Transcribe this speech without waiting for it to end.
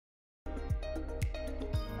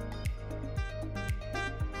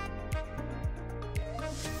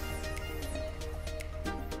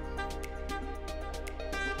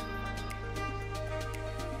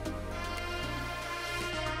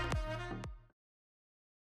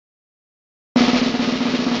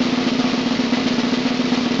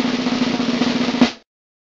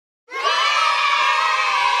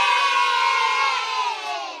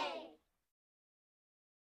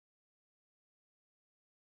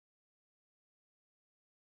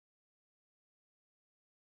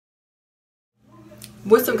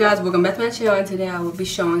What's up guys, welcome back to my channel, and today I will be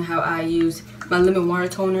showing how I use my lemon water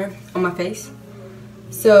toner on my face.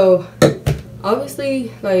 So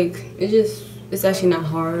obviously like it's actually not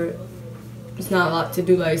hard. It's not a lot to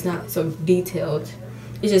do, like it's not so detailed.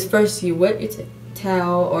 It's just first you wet your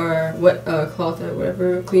towel or wet cloth or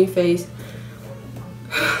whatever, clean your face.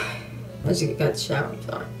 I just got the shower, I'm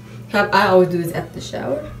sorry. I always do this after the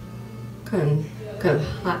shower. Kind of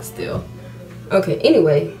hot still. Okay,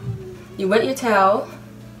 anyway, you wet your towel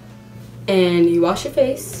and you wash your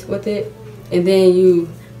face with it, and then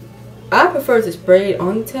I prefer to spray it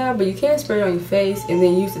on the towel, but you can spray it on your face and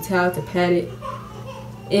then use the towel to pat it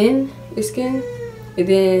in your skin. And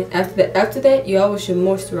then after that you always should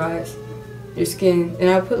moisturize your skin. And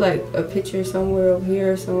I'll put like a picture somewhere over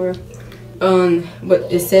here or somewhere on what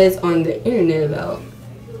it says on the internet about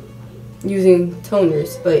using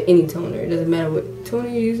toners, like any toner, it doesn't matter what toner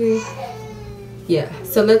you're using. Yeah,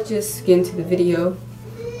 so let's just get into the video.